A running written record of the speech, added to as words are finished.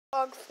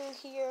Pubg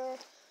here,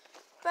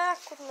 back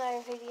with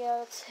another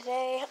video.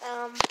 Today,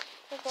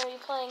 we're going to be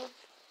playing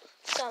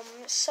some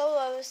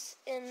solos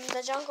in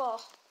the jungle.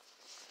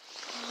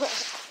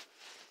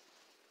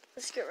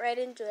 Let's get right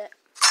into it.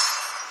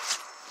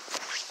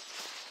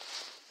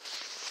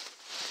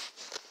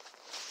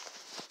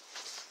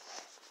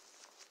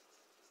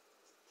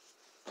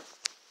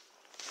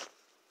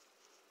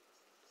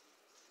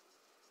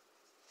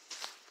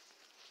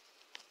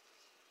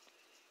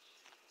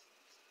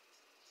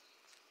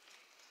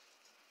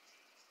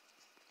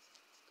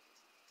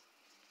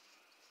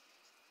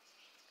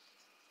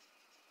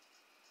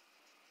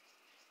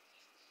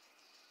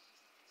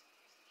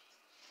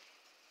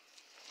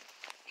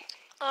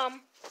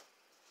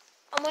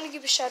 I'm going to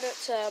give a shout out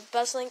to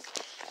Buzzlink.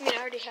 I mean, I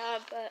already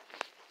have, but,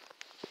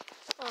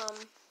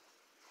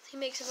 he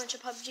makes a bunch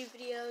of PUBG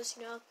videos,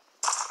 you know.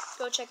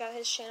 Go check out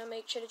his channel.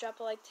 Make sure to drop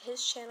a like to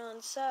his channel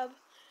and sub.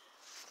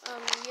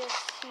 Yes,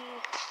 he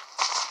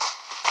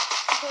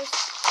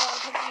posts a lot of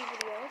PUBG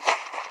videos.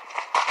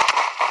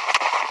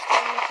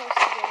 I'm going to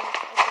post again, I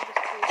think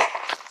it's free.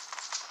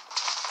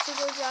 So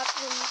go drop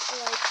him a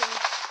like and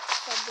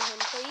sub to him,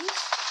 please.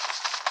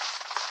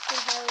 I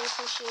highly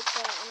appreciate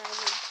that, and I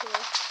would too.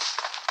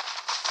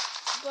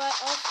 But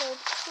also,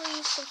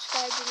 please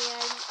subscribe to me.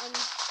 I'm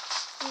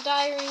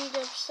dying in need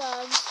of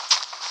subs.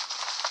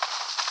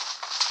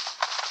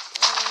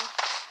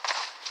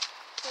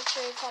 Make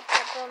sure you tap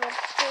that bell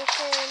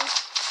notification.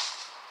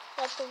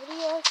 Like the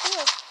video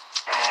too.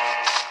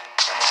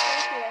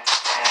 Thank you.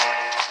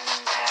 And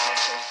make sure to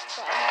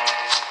subscribe.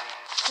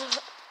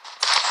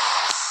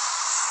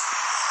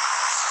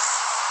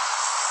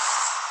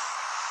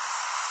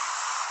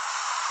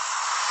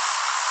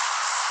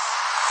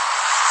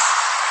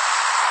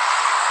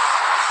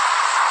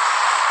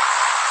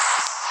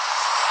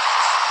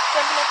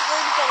 Jumping at the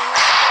very beginning.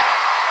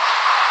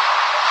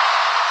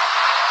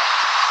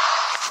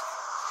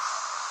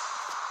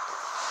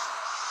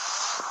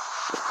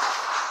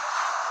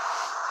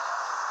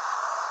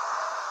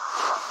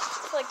 I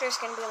feel like there's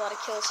going to be a lot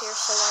of kills here,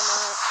 so why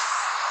not?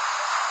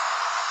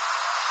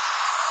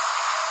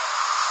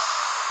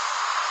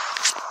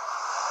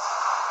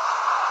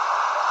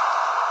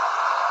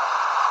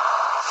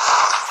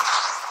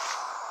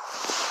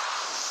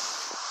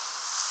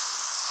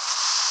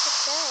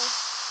 Okay.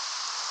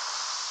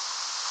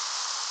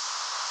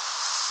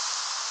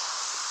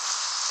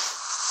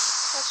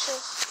 Let's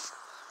just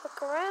look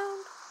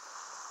around.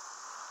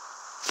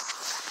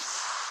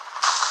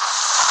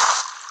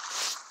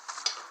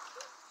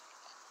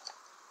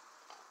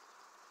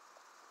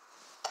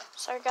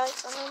 Sorry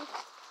guys, I'm kind of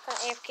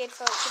AFK'd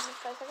for like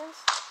 55 seconds.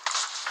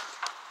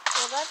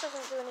 Well, that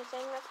doesn't do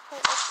anything. That's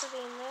pointless to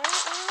being there.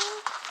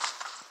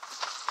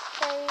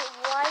 Okay,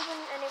 why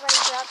didn't anybody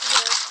drop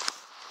here?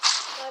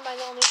 Why am I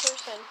the only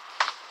person?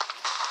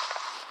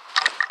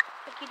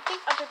 Like, you'd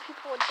think other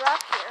people would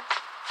drop here.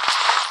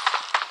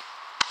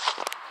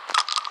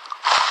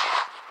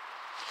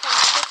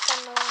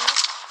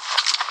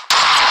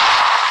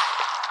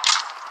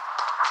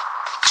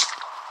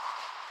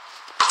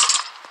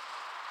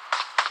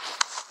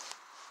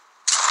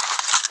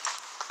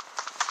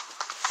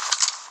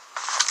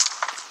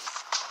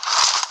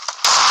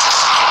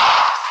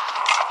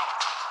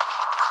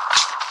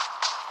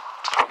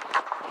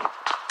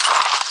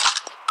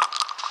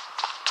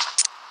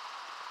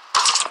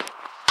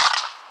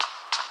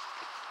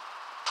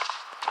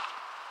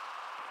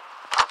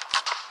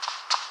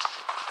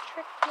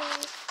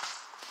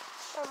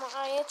 Oh, my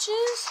eye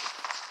itches.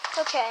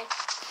 Okay.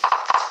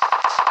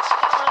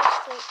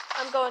 Honestly,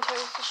 I'm going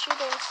towards the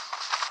shooting.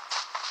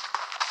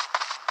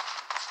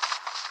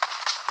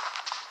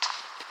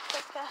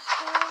 Get past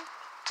him.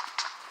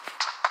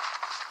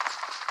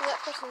 That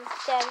person's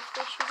dead if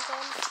they shoot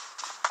again.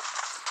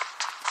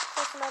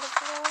 Take him out of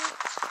the room.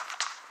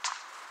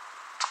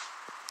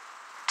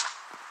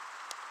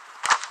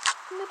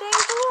 In the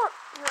dang door.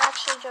 You're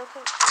actually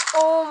joking.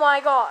 Oh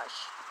my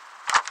gosh.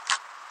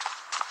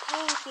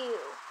 Thank you.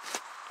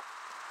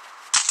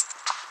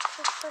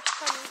 This first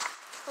time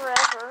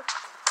forever.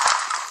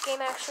 This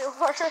game actually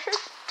worked.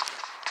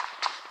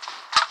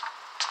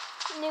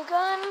 New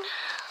gun.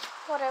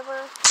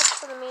 Whatever. Just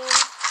for the meme.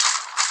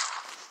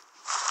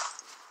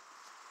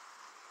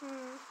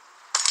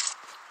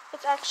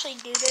 It's actually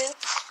doo-doo.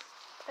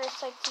 I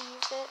just like to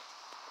use it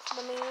for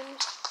the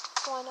memes.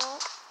 Why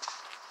not?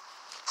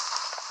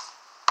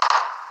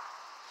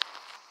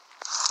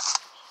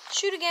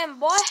 Shoot again,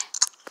 boy.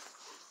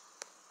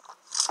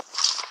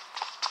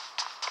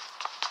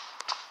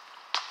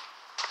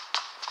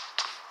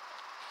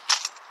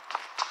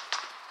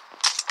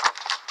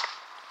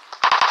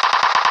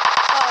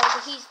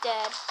 He's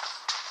dead.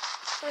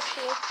 Where's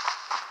she?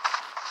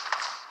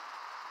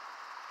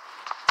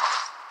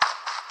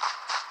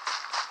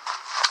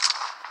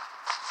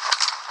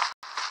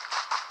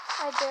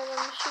 I dare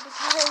them to shoot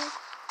again.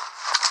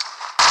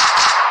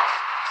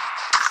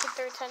 Get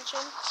their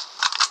attention.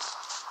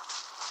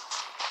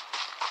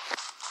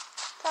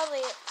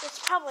 It's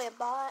probably a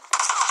bot.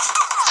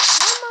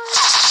 Never mind.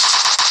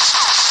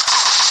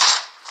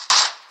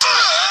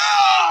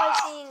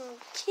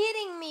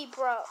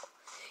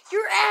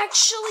 You're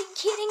actually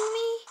kidding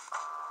me?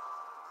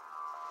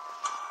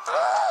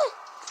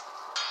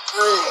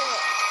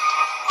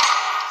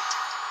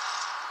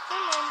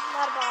 Come on,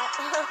 not a bot.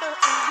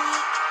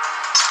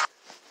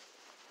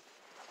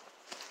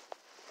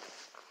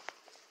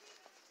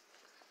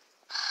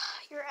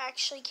 You're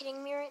actually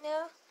kidding me right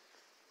now?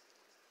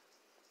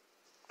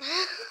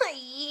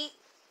 Yeet.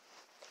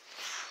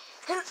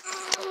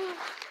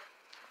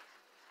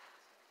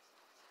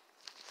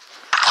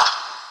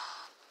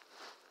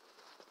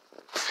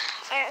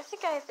 I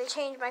think I have to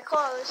change my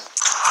clothes.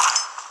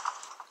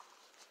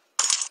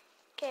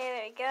 Okay,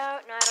 there you go.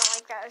 No, I don't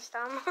like that. It's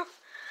dumb.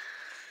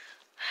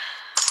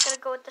 Gotta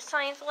go with the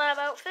science lab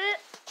outfit.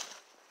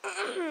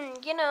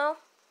 You know,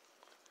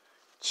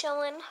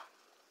 chillin'.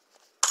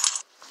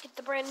 Get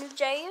the brand new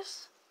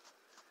J's.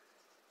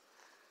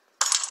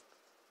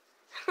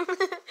 No.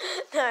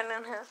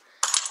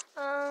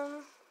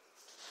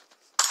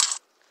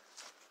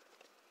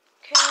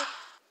 Okay.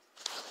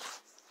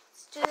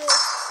 Let's do this.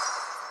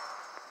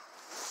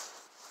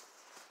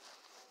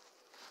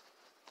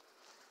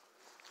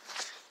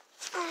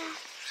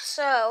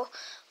 So,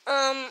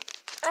 I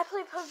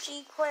play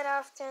Pubg quite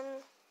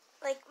often,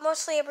 like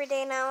mostly every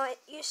day now. It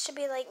used to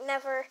be like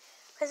never,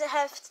 because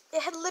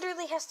it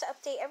literally has to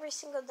update every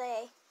single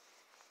day.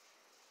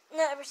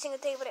 Not every single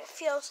day, but it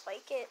feels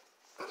like it.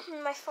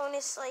 My phone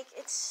is like,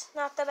 it's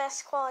not the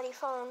best quality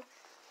phone,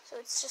 so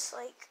it's just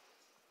like,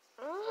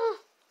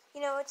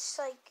 you know, it's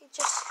like, it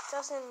just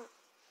doesn't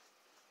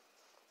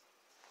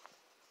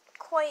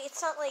quite,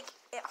 it's not like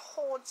it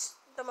holds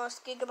the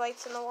most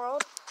gigabytes in the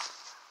world.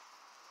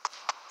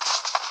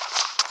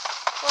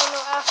 Oh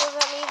no, apples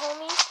at me,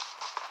 homie.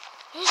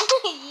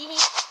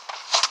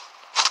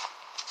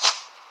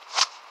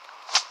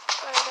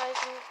 Sorry guys,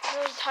 I'm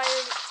really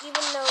tired,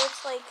 even though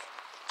it's like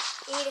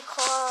 8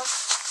 o'clock.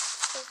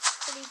 It's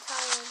pretty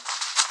tired.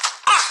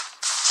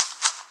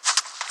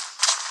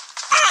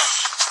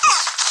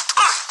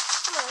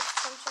 Come on,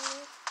 punching me.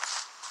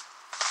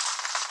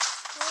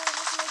 No,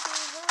 just making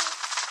me hurt.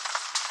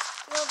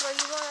 Yo, bro,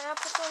 you want an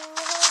apple in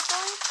your head,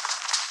 boy?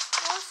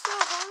 What's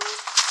up, homie?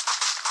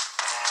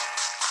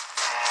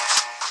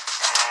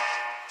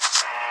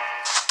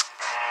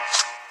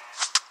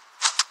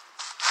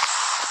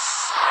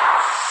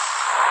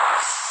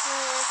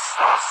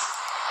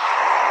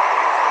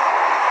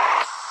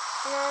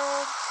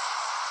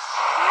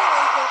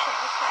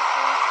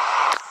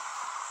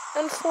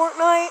 And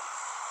Fortnite.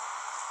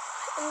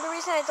 And the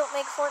reason I don't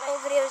make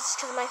Fortnite videos is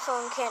because my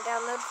phone can't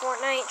download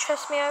Fortnite.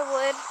 Trust me, I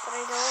would, but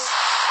I don't.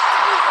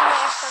 And my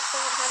Xbox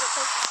doesn't have it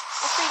because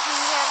I freaking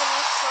have an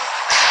Xbox.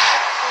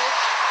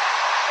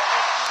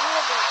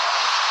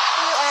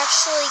 Are you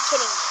actually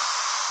kidding me?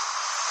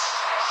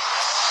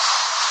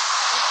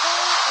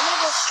 Okay, I'm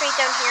gonna go straight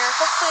down here.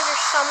 Hopefully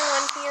there's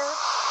someone here.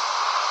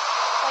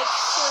 Like,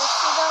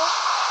 seriously though.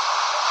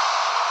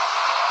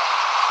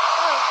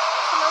 Oh,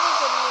 some other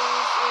good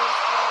news is,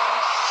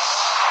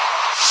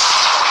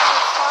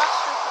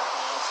 foster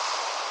puppy.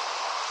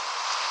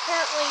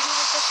 Apparently he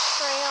was just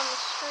stray on the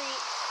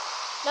street.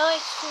 No,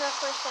 it's another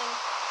person.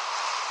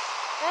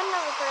 And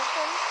another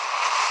person.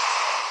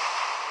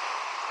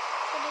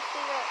 Good to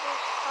see that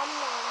there's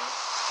someone.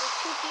 There's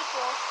 2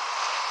 people.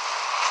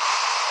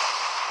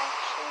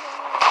 Actually,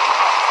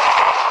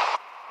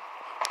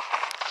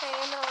 okay,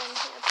 I know I'm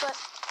here. But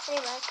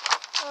anyway,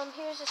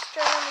 here's a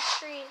stray on the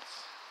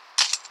streets.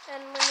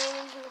 And we're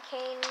naming him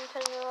Kane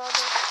because of all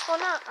the, well,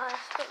 not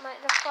us, but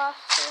the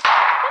foster,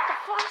 not the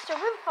foster,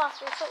 we're the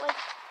foster, but like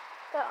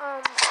the,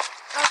 our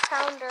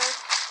founder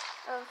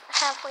of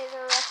Halfway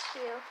the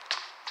Rescue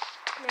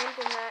named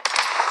him that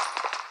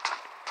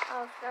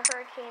because of the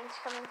hurricanes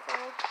coming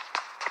through.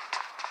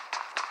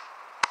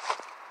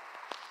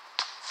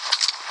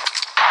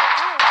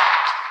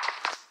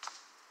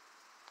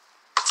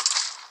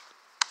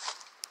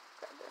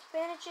 Grab those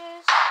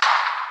bandages.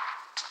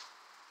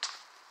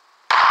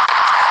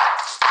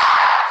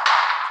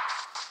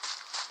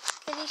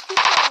 These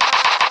people are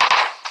not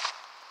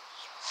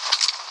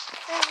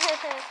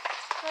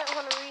I might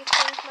want to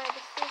rethink my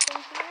decision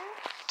here.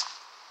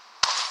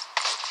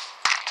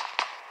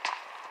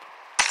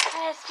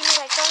 Yes, give me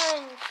that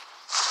gun.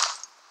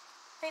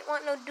 I ain't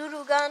want no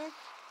doo-doo gun.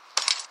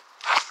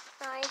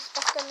 Nice,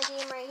 best gun in the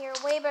game right here.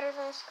 Way better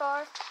than a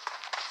Scar.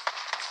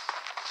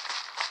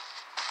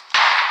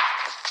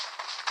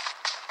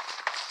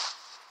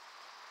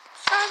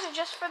 Scars are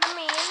just for the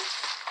mean.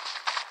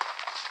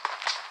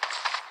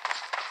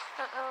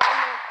 Uh-oh, I'm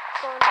not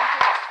going in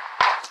here.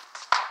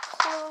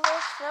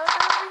 Clueless. No,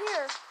 they're over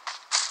here.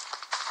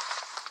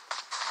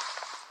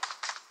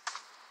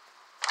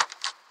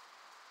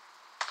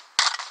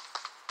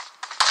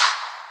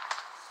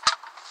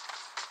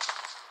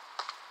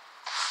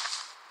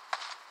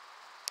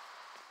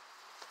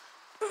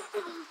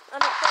 I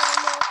don't care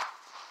anymore.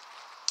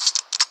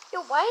 Yo,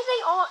 why are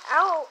they all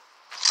out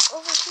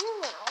over here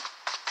now?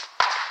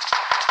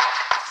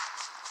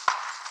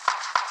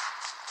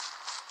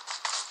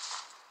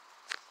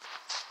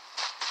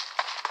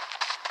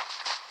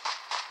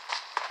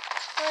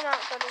 We're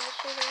not good at the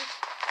shooting.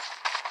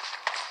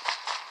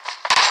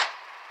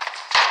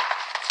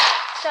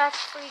 That's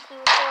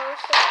freaking close.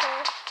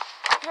 Okay.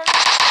 Like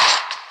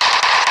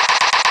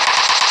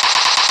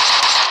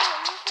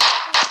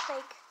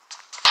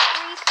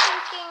 3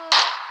 freaking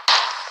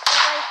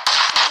like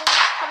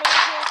coming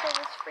here to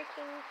this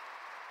freaking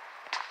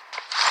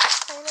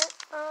planet.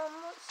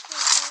 Let's see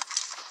here.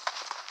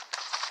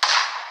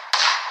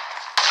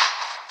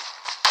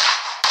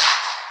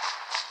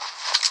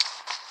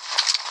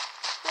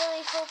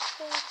 Really hope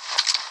they.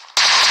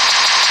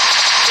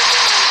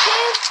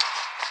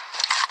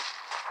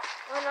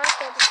 I'm not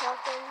good at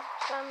talking,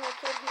 so I'm the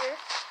kid here.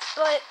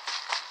 But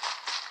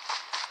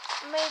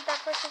made that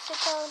person sit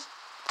down.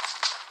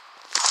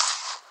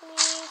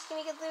 Please, can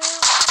we get through?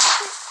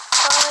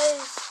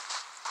 Buzz.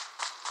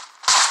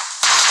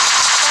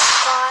 That's a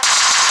bot.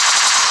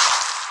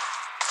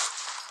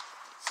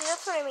 See,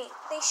 that's what I mean.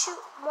 They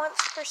shoot once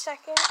per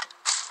second.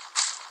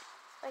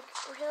 Like,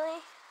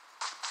 really?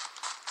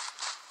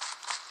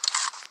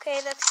 Okay,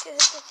 that's good.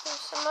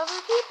 There's some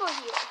other people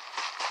here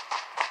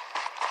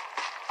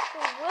who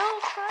will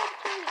try to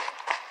kill you.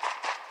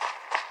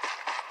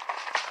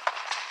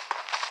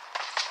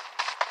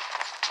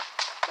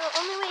 The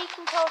only way you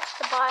can tell it's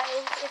the bot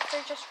is if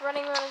they're just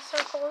running around in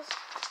circles.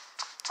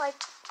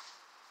 Like,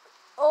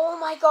 oh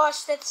my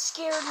gosh, that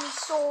scared me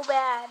so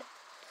bad.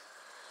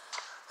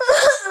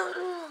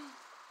 I'm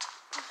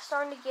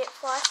starting to get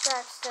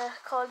flashbacks to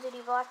Call of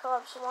Duty Black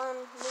Ops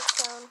 1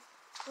 Nuketown.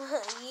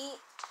 Yeet.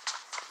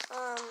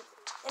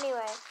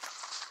 Anyway,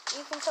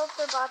 you can tell if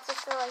they're bots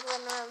if they're like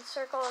running around in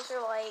circles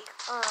or like,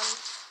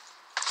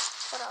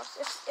 what else?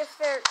 If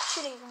they're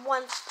shooting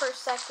once per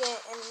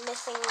second and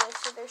missing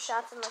most of their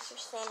shots unless you're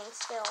standing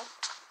still,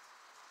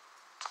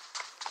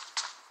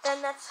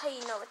 then that's how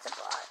you know it's a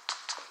bot.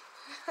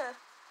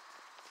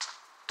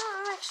 Oh,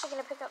 I'm actually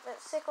going to pick up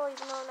that sickle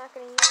even though I'm not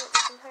going to use it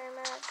this entire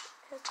match.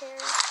 Who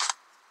cares?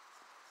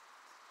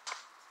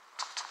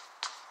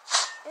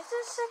 Is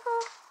this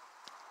sickle?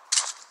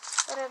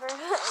 Whatever.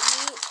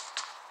 Yeet.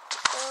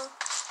 So,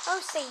 I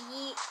would say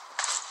yeet.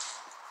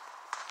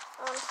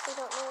 Honestly,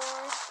 don't know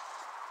why.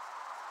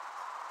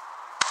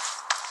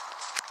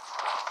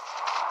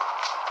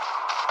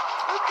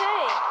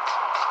 Okay.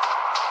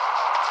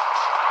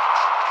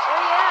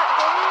 Where you at,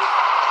 homies?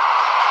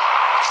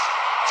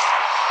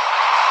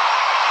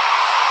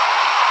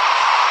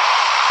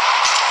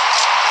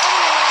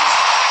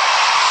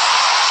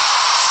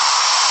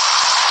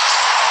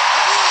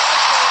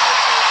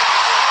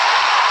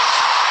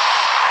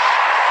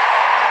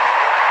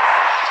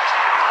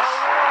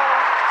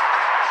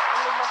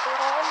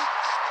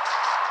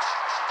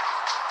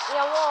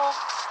 Yellow.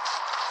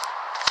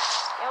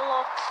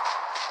 Yellow.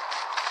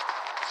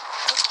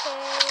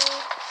 Okay.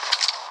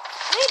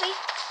 Maybe.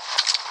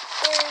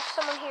 There's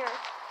someone here.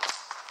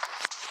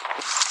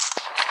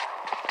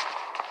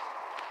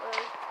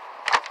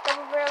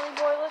 Double barrel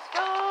boy, let's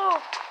go!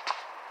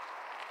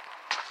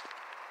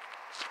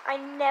 I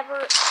never,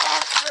 ever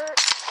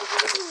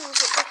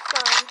get this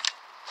done.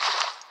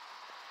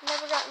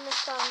 Never gotten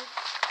this done.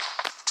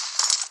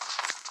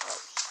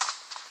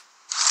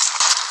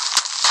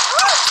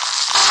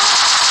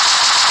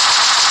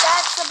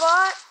 That's a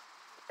bot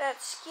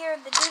that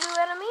scared the doo-doo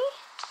out of me.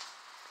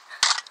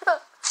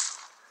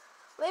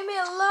 Leave me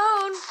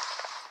alone.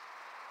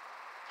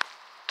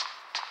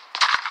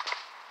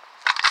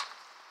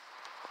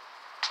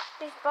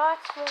 These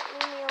bots won't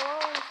leave me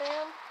alone,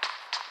 fam.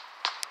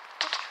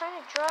 Just trying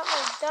to drop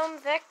my dumb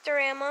vector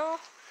ammo.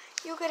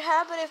 You could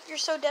have it if you're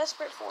so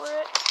desperate for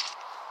it.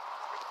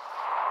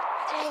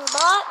 Dang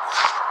bots.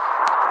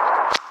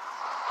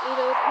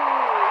 802.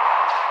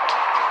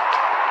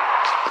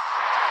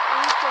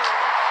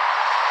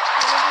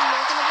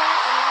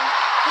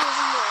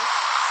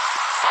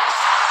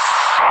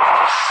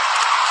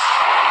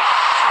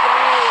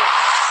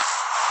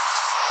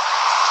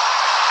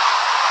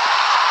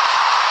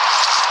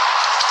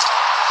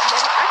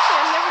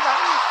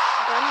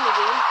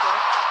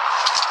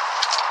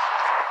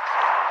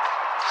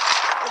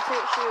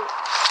 Shoot.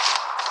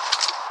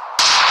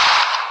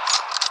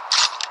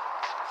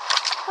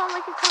 Sound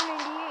like a Car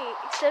 98,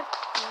 except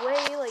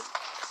way like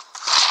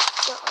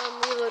the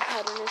reload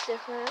pattern is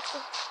different.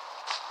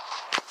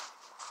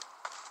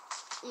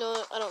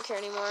 No, I don't care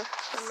anymore.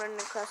 I'm running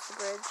across the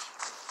bridge.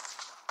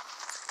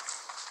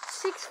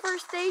 6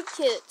 first aid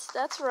kits.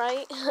 That's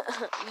right.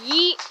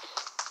 Yeet.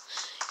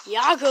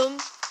 Yagum.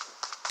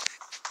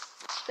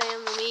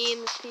 Spam the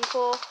memes,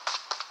 people.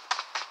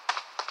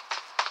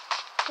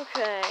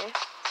 Okay.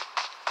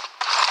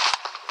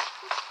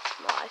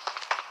 Nice.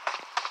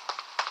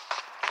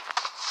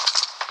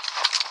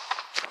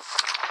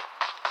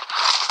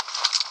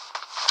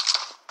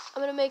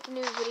 I'm gonna make a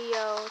new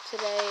video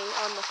today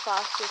on the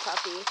foster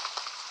puppy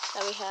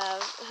that we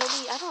have. He'll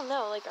be, I don't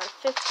know, like our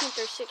 15th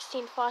or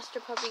 16th foster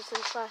puppy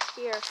since last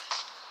year.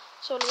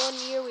 So in 1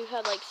 year we've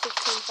had like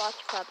 16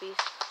 foster puppies.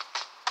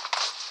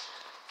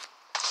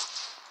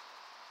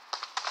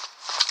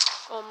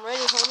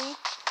 Ready, homie?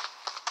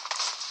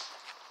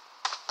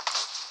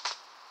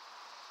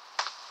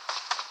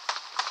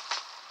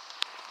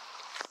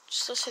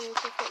 Just listening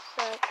to a quick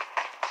sec,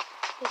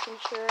 making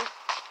sure.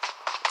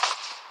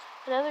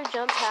 Another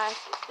jump hack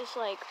is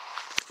like,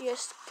 you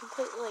just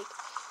completely, like,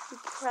 you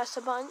press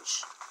a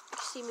bunch. You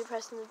see me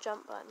pressing the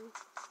jump button.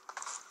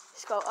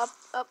 Just go up,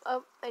 up,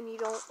 up, and you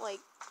don't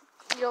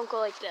go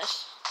like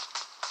this.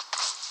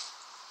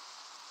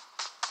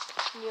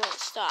 And you don't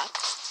stop.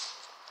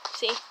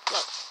 See?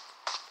 Look.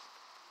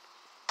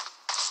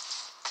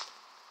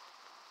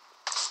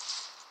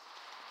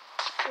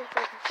 Just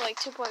working for like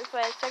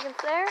 2.5 seconds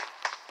there.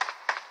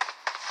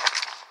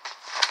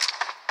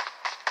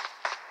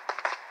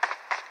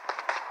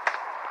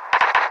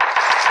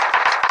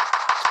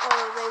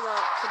 Oh, they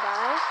want to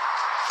die.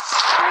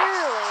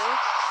 Clearly.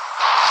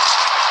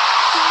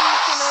 Shooting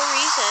for no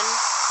reason.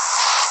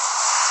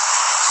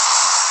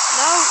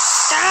 No,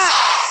 stop!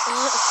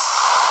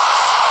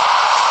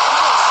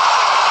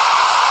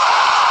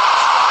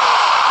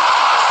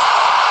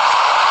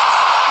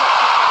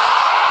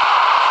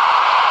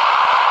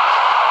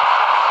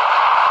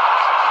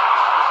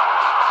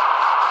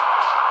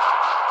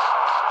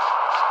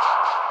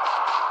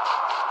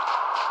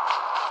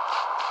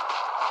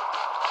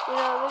 You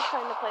know, they're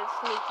trying to play the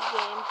sneaky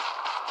game.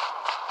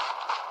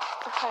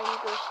 They're trying to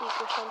go seek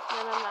or something,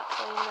 and I'm not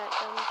playing that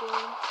dumb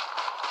game.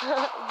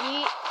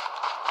 Yeet.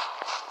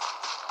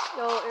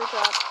 Yo,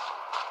 airdrop.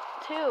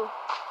 2.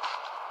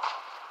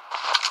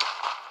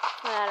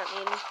 I don't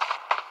need them.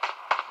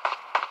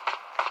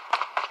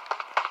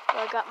 So I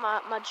got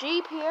my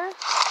Jeep here.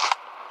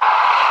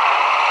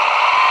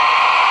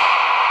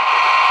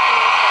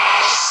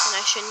 And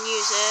I shouldn't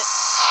use it.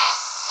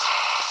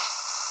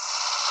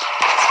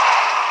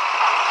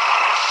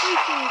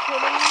 Freaking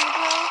kidding me,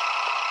 bro?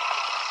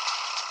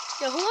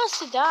 Yo, who wants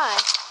to die?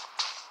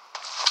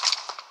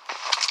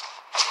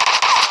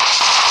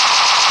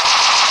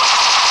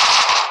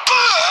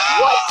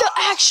 What the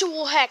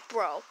actual heck,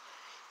 bro?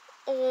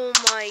 Oh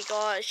my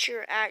gosh,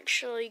 you're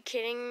actually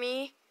kidding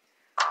me?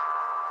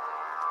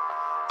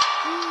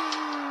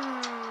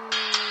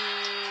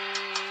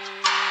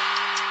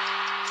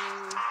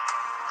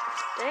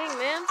 Dang,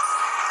 man.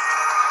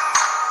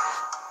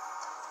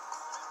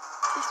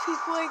 These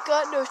people ain't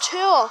got no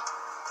chill.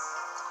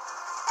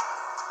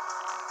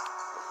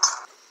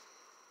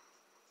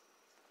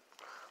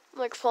 I'm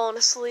like falling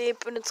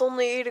asleep and it's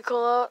only 8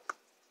 o'clock.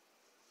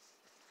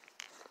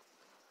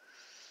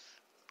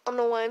 I don't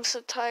know why I'm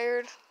so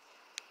tired.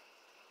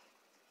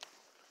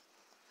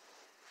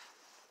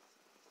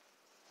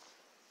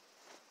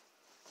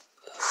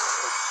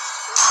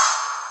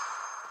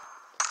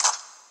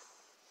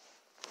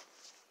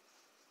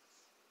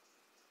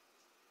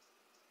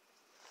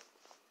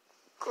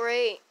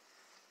 Great.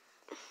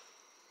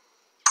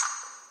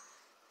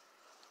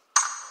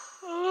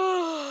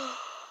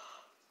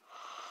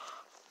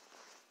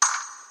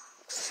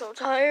 So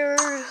tired.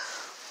 I'm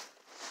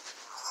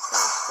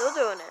still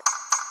doing it.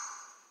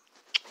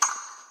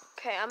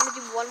 Okay, I'm gonna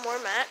do one more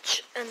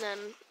match and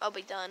then I'll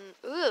be done.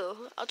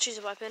 Ooh, I'll choose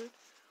a weapon.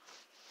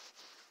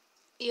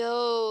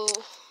 Yo.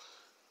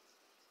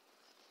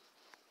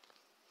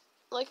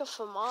 Like a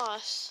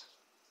FAMAS.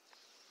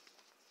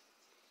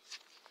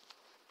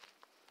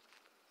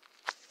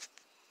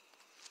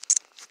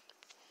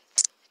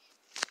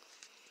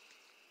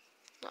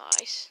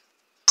 Nice.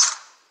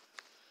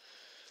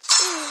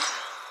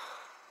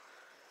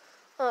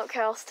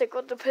 Okay, I'll stick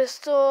with the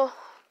pistol.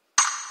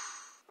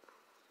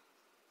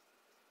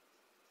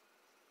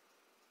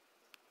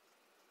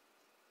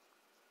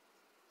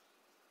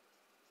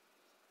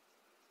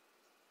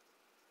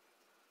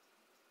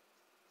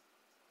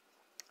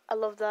 I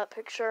love that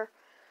picture.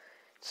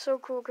 It's so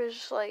cool because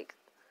it's like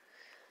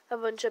a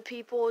bunch of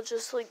people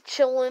just like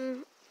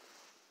chilling,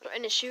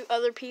 trying to shoot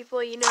other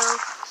people, you know,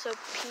 so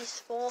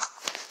peaceful.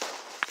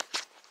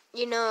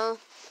 You know,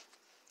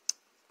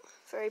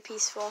 very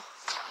peaceful.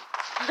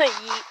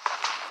 Yeet.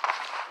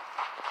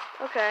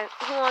 Okay,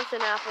 who wants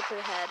an apple to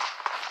the head?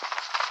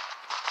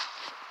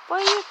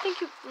 Why do you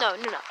think you... No.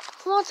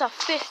 Who wants a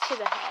fist to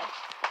the head?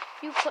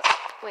 You put...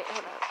 Wait,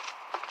 hold on.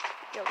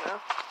 Yo, bro.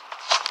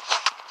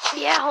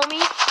 Yeah,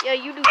 homie. Yeah,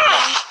 you do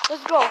something.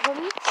 Let's go,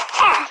 homie.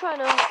 You trying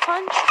to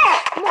punch?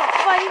 You want to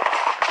fight?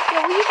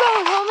 Yo, where you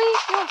going, homie?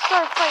 You want to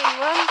start fighting,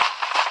 run?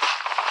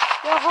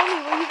 Yo,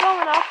 homie, where you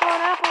going? I'll throw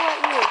an apple at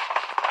you.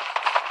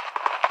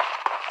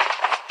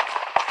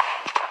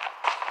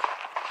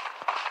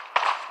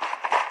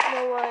 You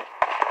know what?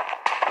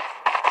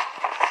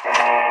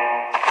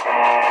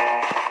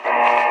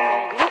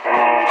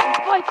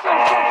 Fight like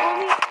that,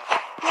 homie.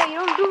 Yeah, you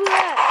don't do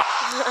that.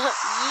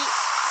 Yeet.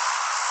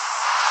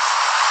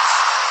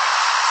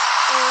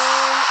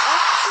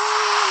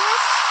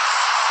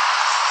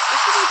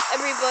 Actually,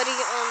 everybody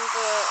on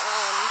the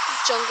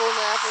jungle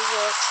map is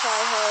a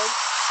tryhard.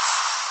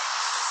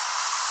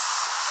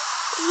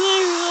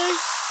 Literally.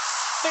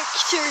 Like,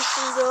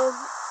 seriously though.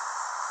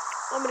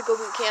 I'm gonna go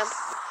boot camp.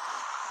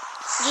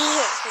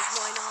 Yeah, because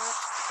why not?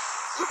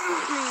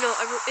 You know,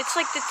 it's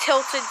like the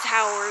tilted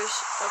towers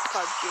of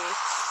PUBG.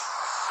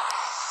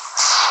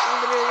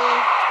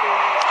 Literally.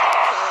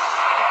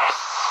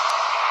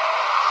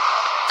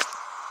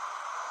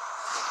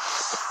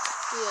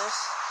 Yes.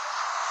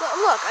 But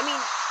look, I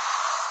mean,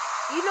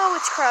 You know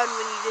it's crowded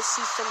when you just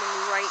see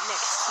someone right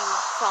next to you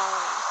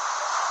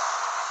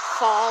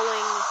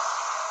falling.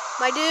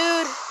 My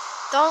dude,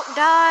 don't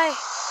die.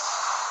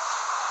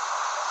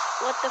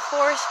 Let the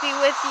force be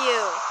with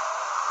you.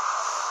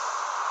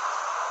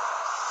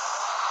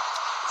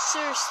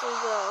 Seriously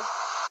though.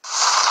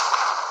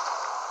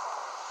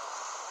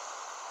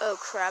 Oh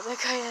crap, that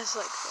guy has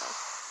like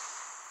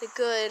the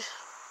good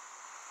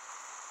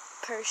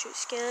parachute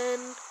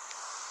skin.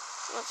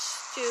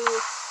 Let's do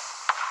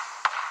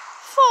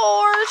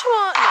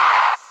 420. No.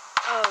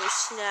 Oh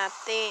snap,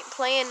 they ain't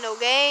playing no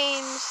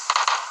games.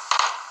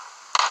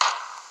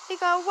 They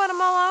got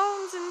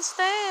watermelons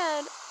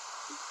instead.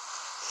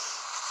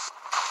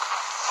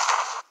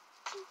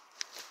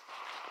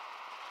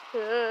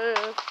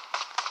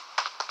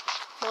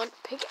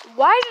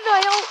 Why did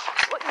I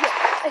what,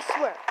 yeah, I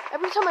swear,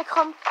 every time I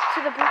come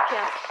to the boot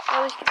camp, I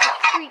always get this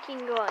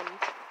freaking gun.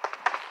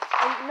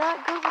 I'm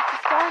not good with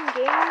this gun,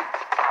 game.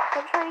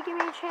 Stop trying to give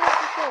me a chance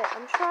with it.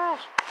 I'm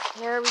trash.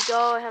 Here we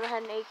go. I haven't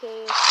had an AK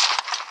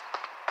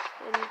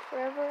in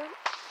forever.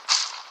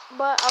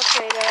 But I'll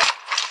trade it.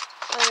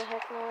 Why the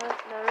heck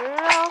not?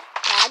 No.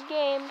 Bad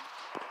game.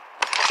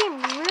 This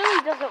game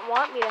really doesn't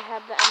want me to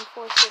have the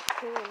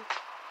M416.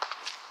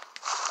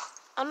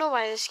 I don't know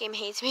why this game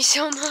hates me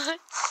so much.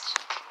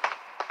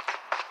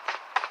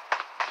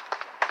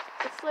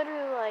 It's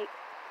literally like,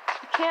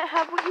 you can't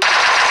have what you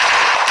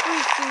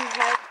freaking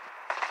heck.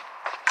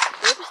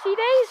 Oopsie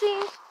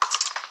daisy.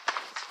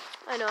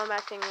 I know I'm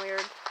acting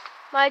weird.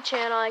 My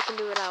channel, I can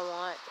do what I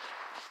want.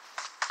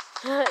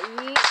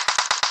 Yeet.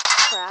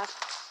 Crap.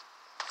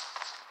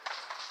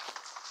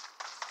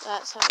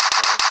 That sounds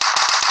cool.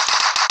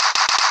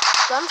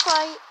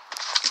 Gunfight.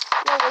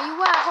 Yo, where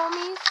you at,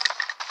 homies?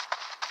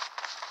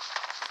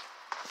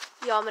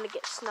 Yo, I'm gonna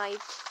get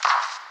sniped.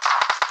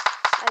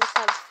 I just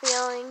have a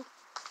feeling.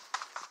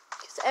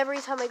 Because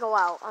every time I go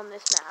out on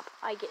this map,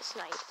 I get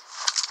sniped.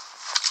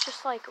 It's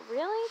just like,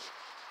 really?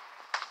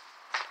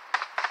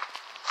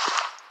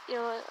 You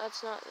know what?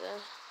 That's not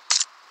the...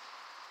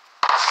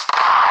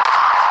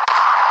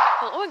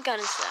 Oh, what gun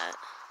is that?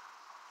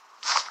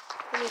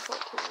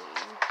 2014.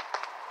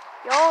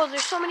 Yo,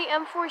 there's so many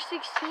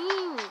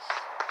M416s.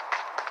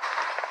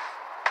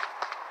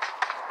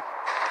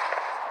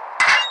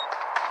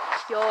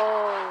 Yo,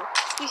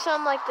 you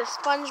sound like the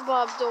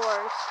SpongeBob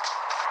doors.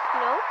 You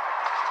know?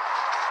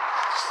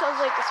 Sounds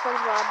like the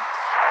SpongeBob.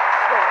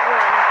 Yo,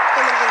 run.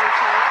 Someone's in your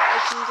house. I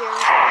can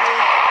guarantee you.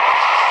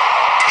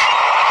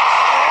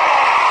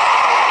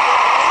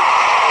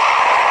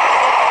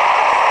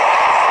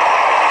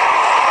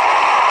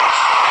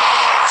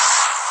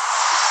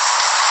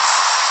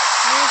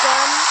 New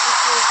gun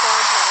is your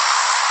god life.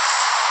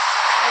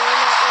 I will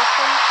not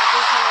listen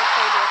every time I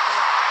play with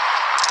it.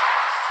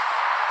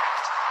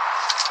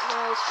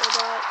 Nice for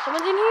that.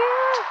 Someone's in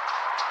here!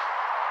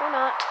 Or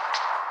not.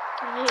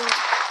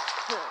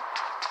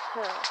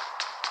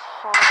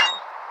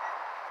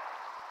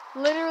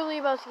 Literally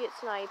about to get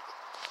sniped.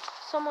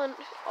 Someone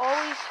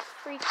always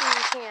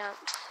freaking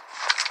camps.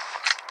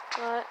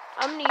 But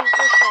I'm gonna use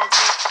this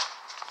sniper.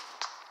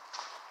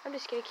 I'm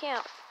just gonna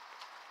camp.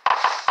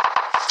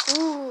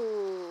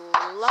 Ooh,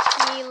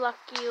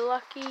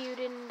 lucky you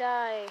didn't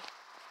die.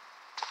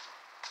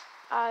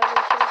 I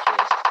will kill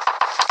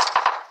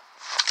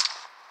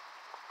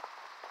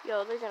you.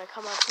 Yo, they're gonna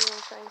come up here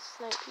and try and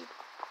snipe people.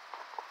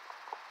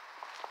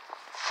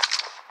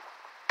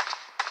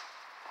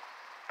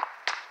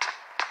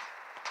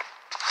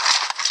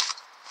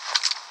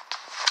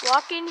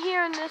 Walk in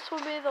here and this will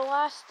be the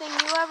last thing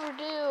you ever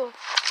do.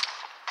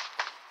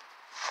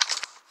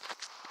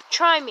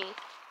 Try me.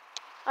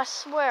 I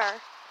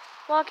swear.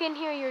 Walk in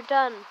here, you're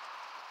done.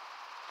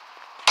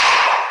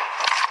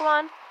 Come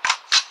on.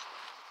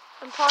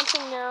 I'm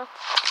taunting now.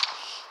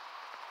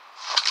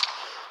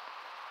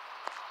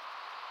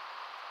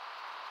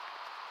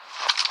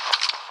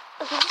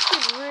 Okay, this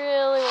dude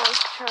really wants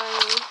to try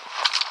me.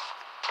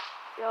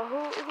 Yo,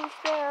 who's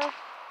there?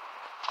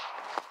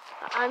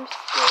 I'm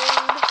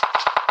scared.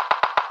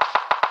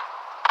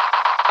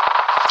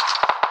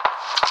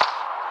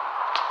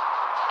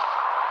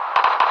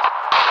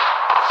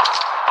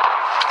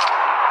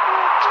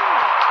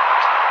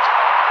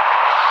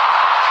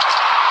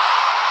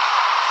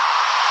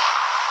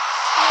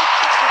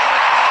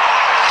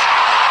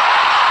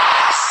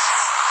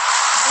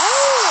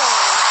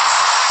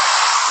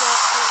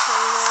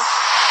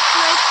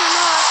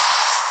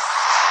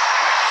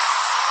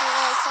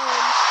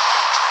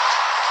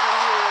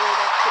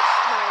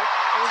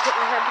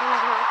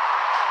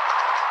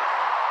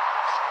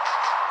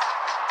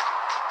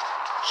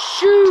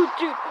 Shoot,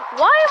 dude.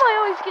 Why am I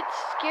always get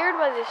scared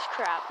by this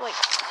crap? Like,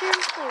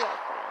 seriously, though,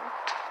 fam.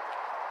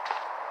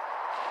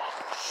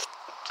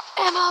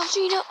 MLG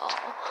to all.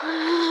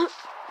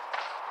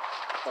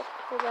 Let's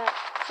pull that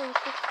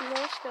 360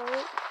 no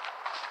scope.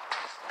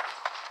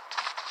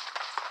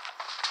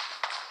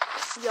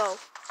 Yo.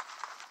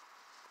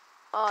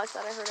 Oh, I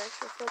thought I heard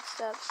extra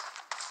footsteps.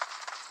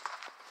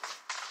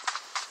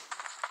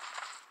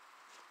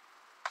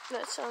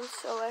 That sounds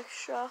so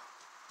extra.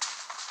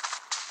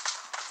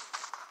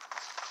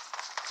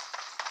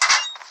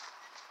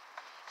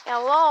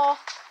 Hello?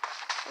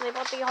 Are they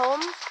about to get home?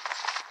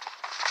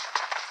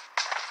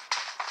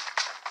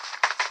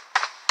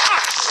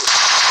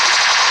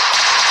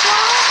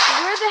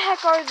 Where the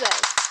heck are they?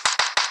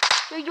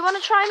 Yo, you wanna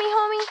try me,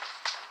 homie?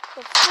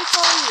 The frick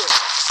are you?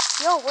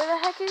 Yo, where the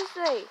heck is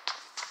they?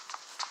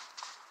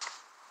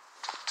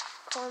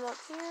 Climb up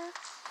here.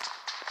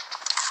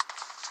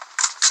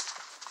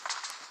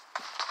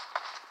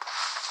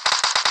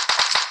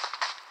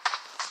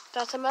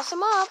 Got to mess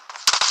him up.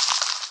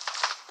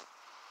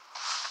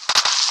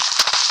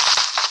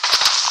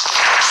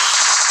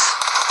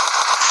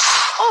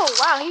 Oh,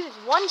 wow, he was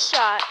one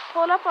shot.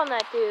 Pulling up on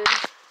that dude.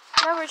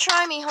 Never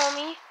try me,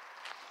 homie.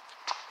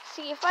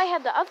 See, if I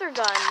had the other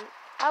gun,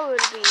 I would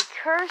be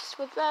cursed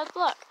with bad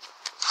luck.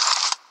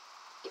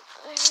 Get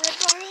my red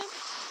bar up.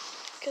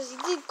 Because he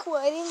did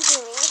quite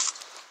injure me.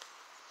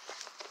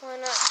 Why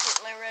not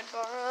get my red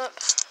bar up?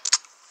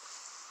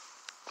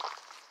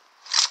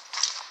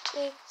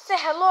 Hey, say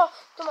hello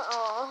to my...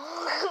 Aww.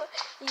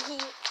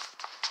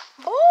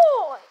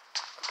 Boy!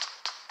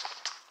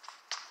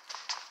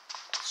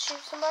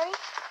 Shoot somebody? Is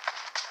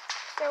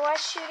there white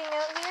shooting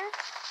out here?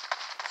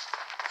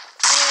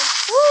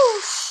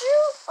 Woo!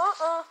 Shoot!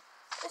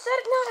 Is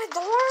that not a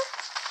door?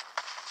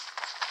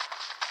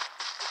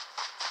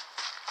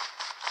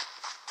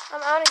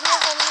 I'm out of here,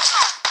 homie.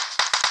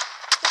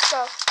 Just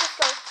go. Just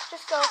go.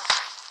 Just go.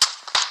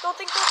 Don't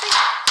think.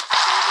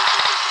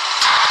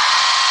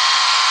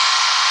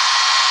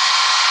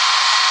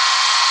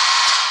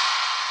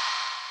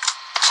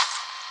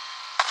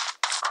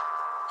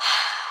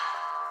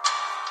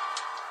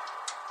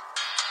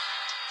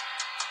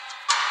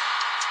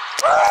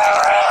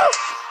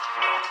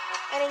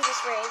 I didn't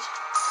just rage.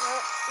 No.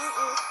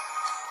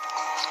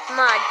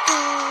 My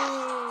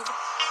dude.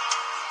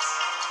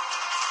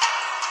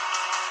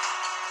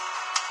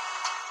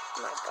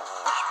 Oh my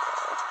gosh,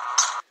 bro.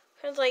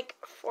 There's like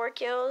 4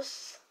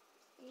 kills.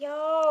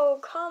 Yo,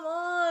 come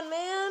on,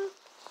 man.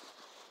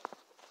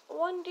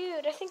 One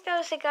dude. I think that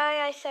was the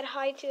guy I said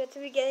hi to at the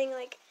beginning.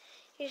 Like,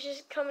 he was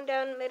just coming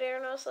down midair,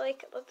 and I was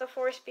like, let the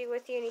force be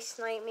with you, and he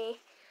sniped me.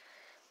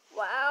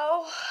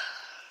 Wow.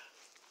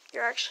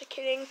 You're actually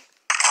kidding.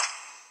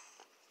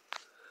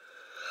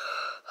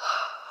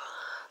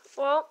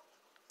 Well,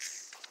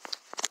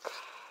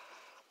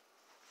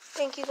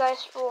 thank you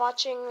guys for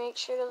watching. Make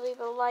sure to leave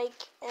a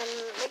like and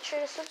make sure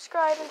to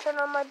subscribe and turn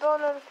on my bell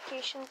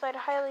notifications. I'd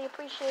highly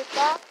appreciate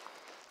that.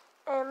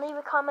 And leave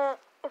a comment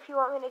if you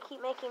want me to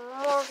keep making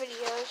more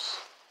videos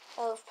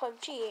of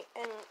PUBG.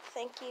 And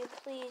thank you.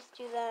 Please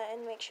do that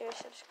and make sure to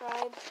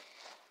subscribe.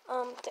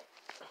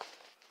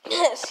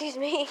 Excuse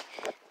me.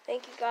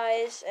 Thank you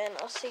guys, and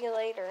I'll see you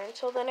later.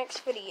 Until the next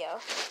video.